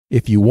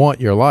If you want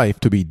your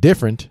life to be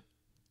different,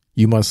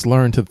 you must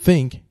learn to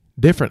think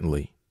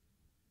differently.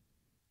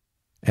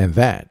 And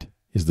that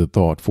is the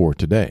thought for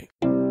today.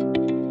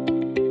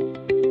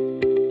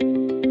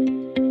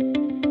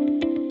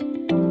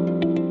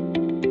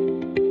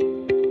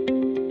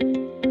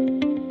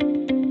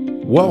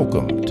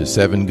 Welcome to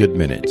 7 Good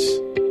Minutes.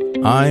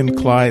 I'm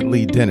Clyde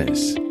Lee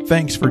Dennis.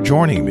 Thanks for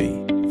joining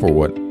me for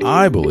what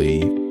I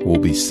believe will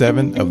be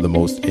 7 of the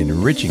most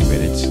enriching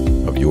minutes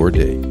of your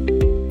day.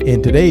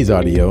 In today's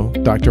audio,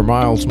 Dr.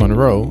 Myles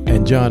Munroe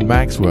and John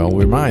Maxwell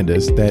remind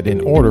us that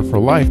in order for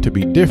life to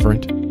be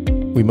different,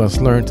 we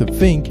must learn to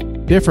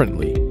think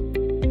differently.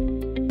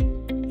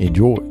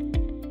 Enjoy.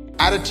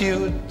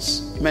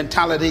 Attitudes,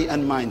 mentality,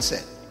 and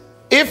mindset.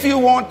 If you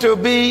want to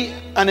be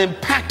an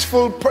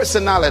impactful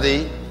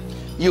personality,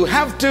 you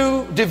have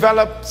to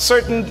develop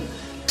certain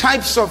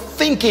types of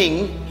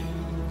thinking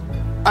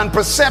and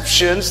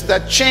perceptions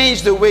that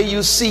change the way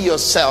you see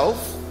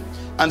yourself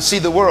and see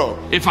the world.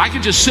 If I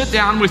could just sit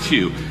down with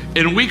you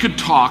and we could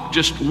talk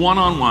just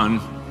one-on-one,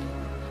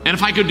 and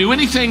if I could do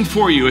anything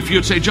for you, if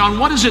you'd say, John,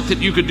 what is it that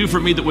you could do for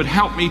me that would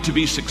help me to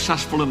be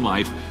successful in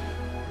life?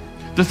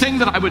 The thing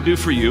that I would do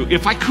for you,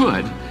 if I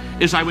could,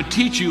 is I would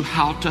teach you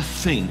how to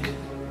think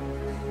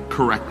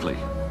correctly.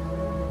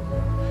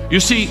 You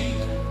see,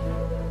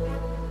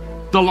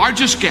 the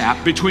largest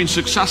gap between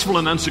successful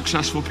and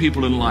unsuccessful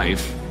people in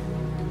life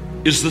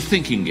is the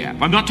thinking gap.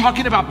 I'm not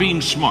talking about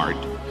being smart.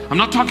 I'm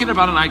not talking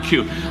about an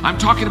IQ. I'm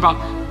talking about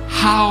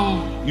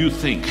how you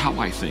think, how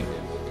I think.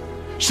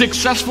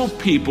 Successful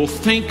people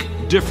think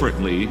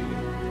differently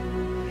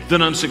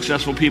than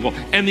unsuccessful people.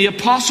 And the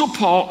Apostle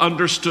Paul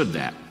understood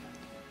that.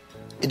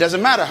 It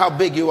doesn't matter how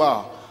big you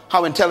are,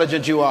 how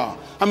intelligent you are,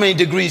 how many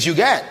degrees you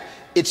get.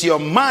 It's your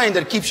mind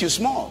that keeps you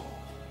small.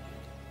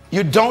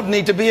 You don't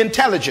need to be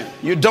intelligent.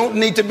 You don't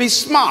need to be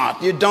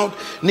smart. You don't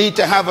need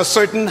to have a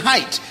certain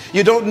height.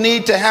 You don't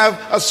need to have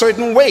a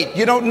certain weight.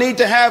 You don't need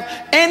to have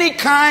any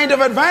kind of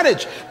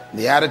advantage.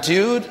 The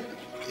attitude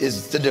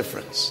is the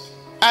difference.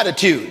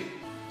 Attitude.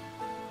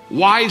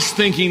 Wise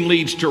thinking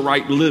leads to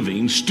right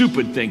living.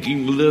 Stupid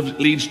thinking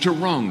leads to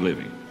wrong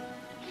living.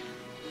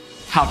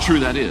 How true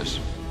that is.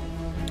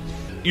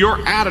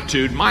 Your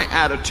attitude, my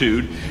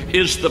attitude,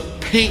 is the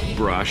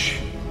paintbrush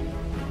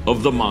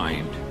of the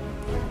mind.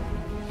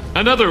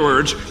 In other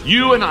words,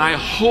 you and I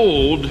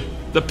hold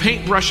the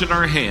paintbrush in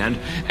our hand,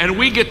 and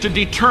we get to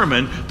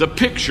determine the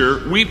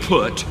picture we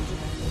put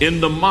in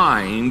the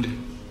mind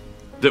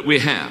that we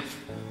have.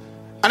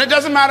 And it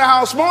doesn't matter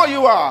how small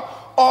you are,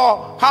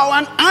 or how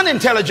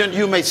unintelligent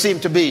you may seem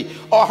to be,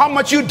 or how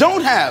much you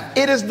don't have.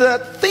 It is the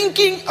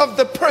thinking of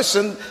the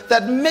person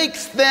that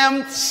makes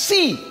them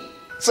see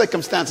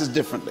circumstances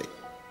differently.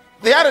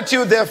 The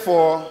attitude,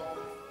 therefore,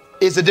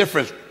 is the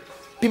difference.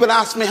 People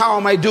ask me, how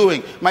am I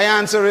doing? My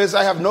answer is,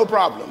 I have no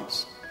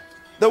problems.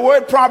 The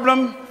word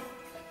problem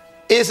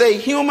is a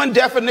human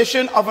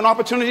definition of an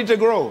opportunity to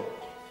grow.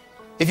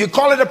 If you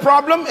call it a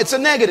problem, it's a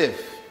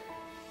negative.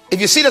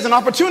 If you see it as an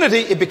opportunity,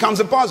 it becomes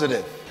a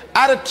positive.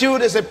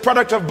 Attitude is a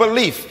product of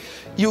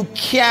belief. You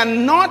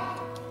cannot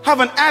have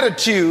an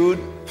attitude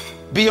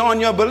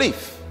beyond your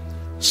belief.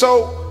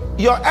 So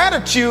your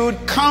attitude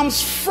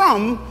comes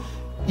from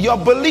your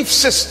belief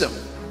system.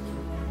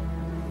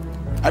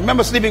 I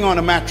remember sleeping on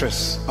a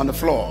mattress on the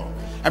floor.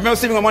 I remember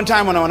sleeping on one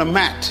time on a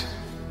mat,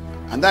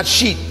 and that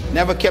sheet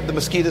never kept the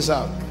mosquitoes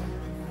out.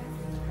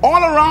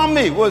 All around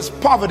me was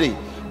poverty,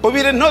 but we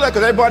didn't know that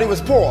because everybody was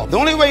poor. The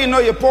only way you know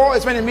you're poor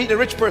is when you meet a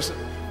rich person.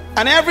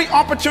 And every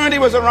opportunity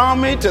was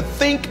around me to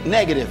think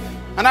negative.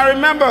 And I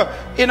remember,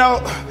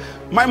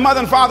 my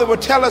mother and father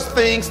would tell us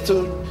things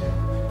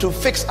to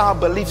fix our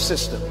belief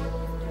system.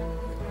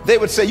 They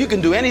would say, you can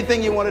do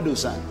anything you want to do,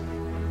 son.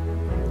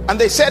 And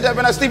they said that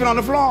when I was sleeping on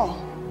the floor.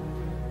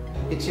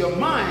 It's your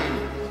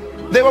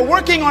mind. They were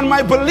working on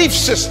my belief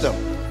system.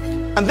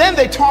 And then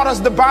they taught us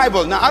the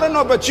Bible. Now, I don't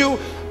know about you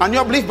and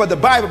your belief about the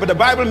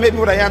Bible made me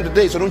what I am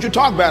today, so don't you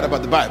talk bad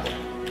about the Bible.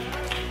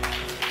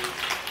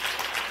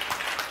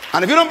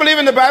 And if you don't believe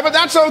in the Bible,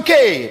 that's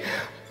okay.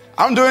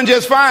 I'm doing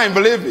just fine,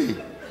 believe me.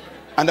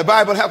 And the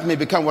Bible helped me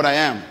become what I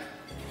am.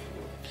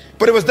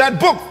 But it was that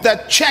book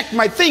that checked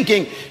my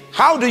thinking.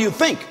 How do you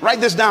think?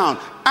 Write this down.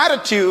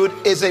 Attitude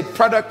is a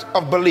product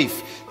of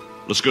belief.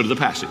 Let's go to the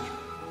passage.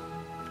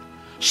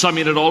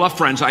 Summing it all up,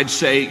 friends, I'd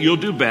say you'll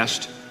do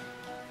best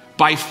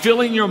by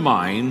filling your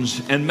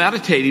minds and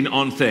meditating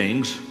on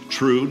things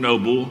true,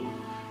 noble,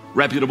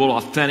 reputable,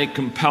 authentic,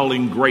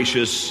 compelling,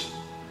 gracious,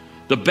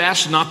 the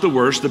best, not the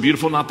worst, the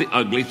beautiful, not the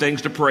ugly,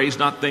 things to praise,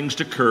 not things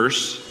to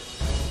curse.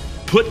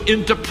 Put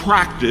into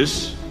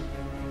practice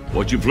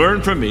what you've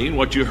learned from me,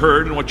 what you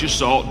heard and what you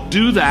saw.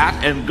 Do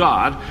that, and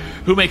God,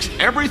 who makes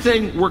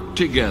everything work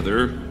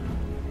together,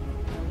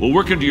 will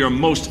work into your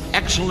most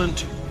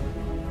excellent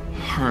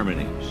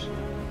harmonies.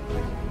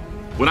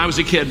 When I was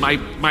a kid,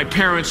 my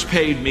parents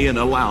paid me an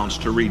allowance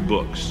to read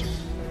books.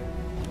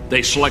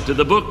 They selected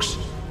the books,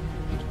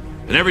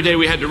 and every day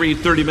we had to read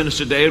 30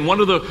 minutes a day. And one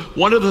of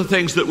the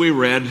things that we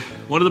read,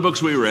 one of the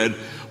books we read,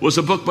 was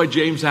a book by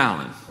James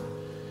Allen.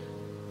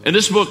 And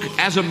this book,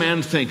 As a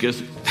Man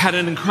Thinketh, had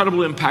an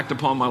incredible impact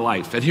upon my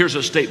life. And here's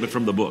a statement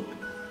from the book.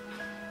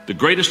 The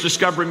greatest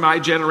discovery in my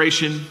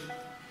generation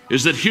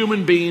is that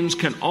human beings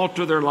can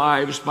alter their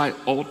lives by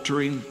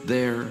altering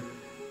their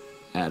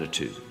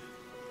attitude.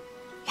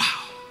 Wow.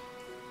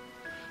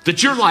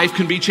 That your life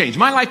can be changed.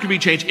 My life can be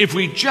changed if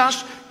we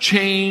just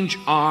change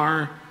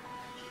our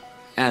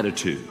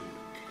attitude.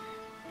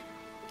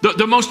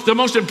 The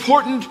most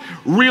important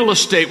real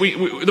estate,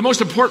 the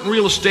most important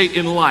real estate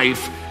in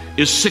life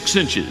is 6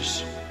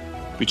 inches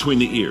between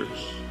the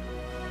ears.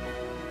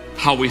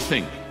 How we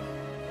think.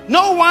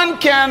 No one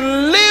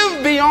can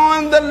live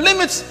beyond the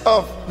limits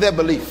of their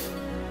belief.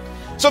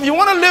 So if you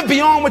want to live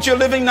beyond what you're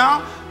living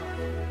now,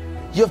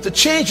 you have to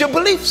change your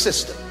belief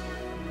system.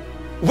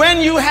 When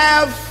you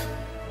have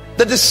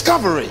the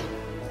discovery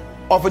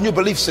of a new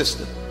belief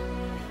system,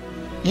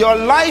 your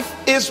life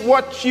is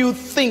what you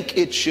think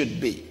it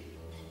should be.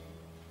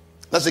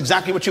 That's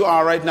exactly what you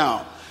are right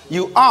now.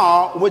 You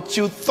are what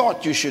you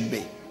thought you should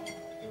be.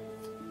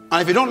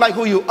 And if you don't like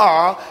who you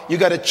are, you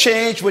got to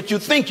change what you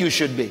think you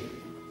should be.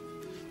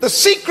 The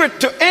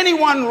secret to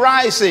anyone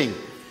rising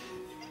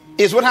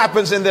is what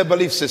happens in their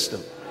belief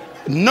system.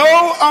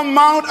 No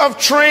amount of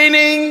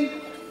training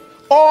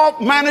or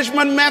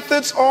management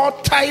methods or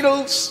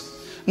titles,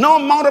 no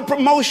amount of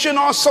promotion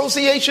or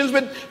associations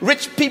with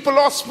rich people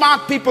or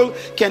smart people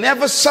can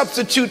ever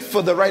substitute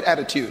for the right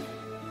attitude.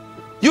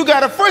 You got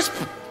to first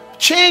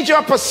change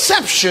your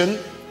perception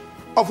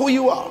of who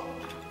you are.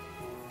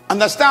 And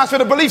that starts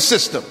with a belief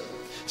system.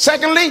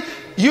 Secondly,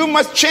 you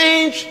must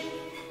change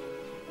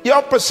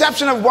your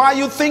perception of why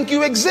you think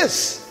you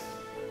exist.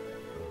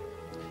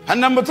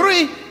 And number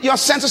 3, your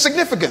sense of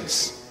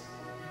significance.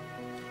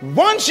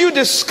 Once you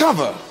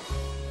discover,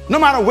 no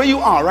matter where you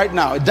are right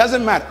now, it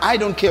doesn't matter. I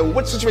don't care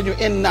what situation you're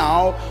in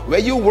now, where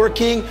you're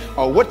working,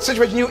 or what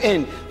situation you're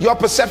in, your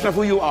perception of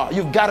who you are,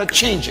 you've got to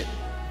change it.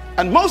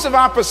 And most of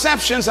our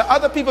perceptions are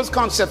other people's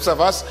concepts of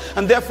us,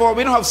 and therefore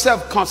we don't have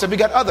self-concept, we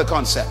got other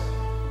concept.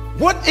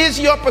 What is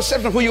your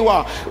perception of who you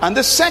are? And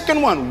the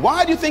second one,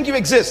 why do you think you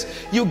exist?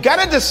 You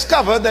got to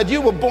discover that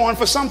you were born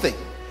for something,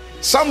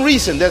 some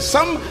reason. There's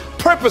some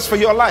purpose for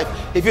your life.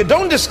 If you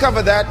don't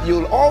discover that,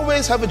 you'll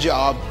always have a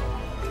job,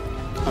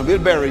 and we'll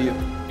bury you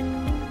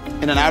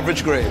in an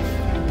average grave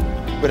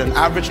with an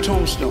average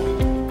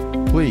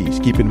tombstone. Please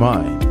keep in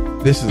mind,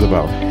 this is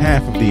about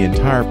half of the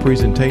entire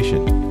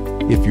presentation.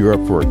 If you're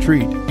up for a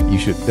treat, you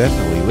should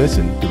definitely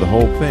listen to the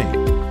whole thing.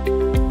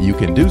 You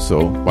can do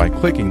so by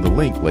clicking the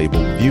link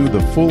labeled View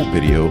the Full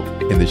Video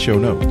in the show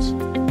notes.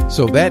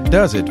 So that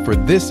does it for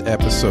this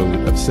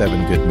episode of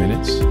 7 Good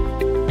Minutes.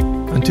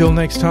 Until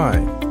next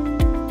time,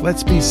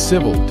 let's be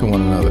civil to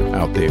one another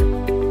out there.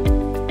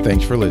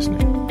 Thanks for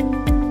listening.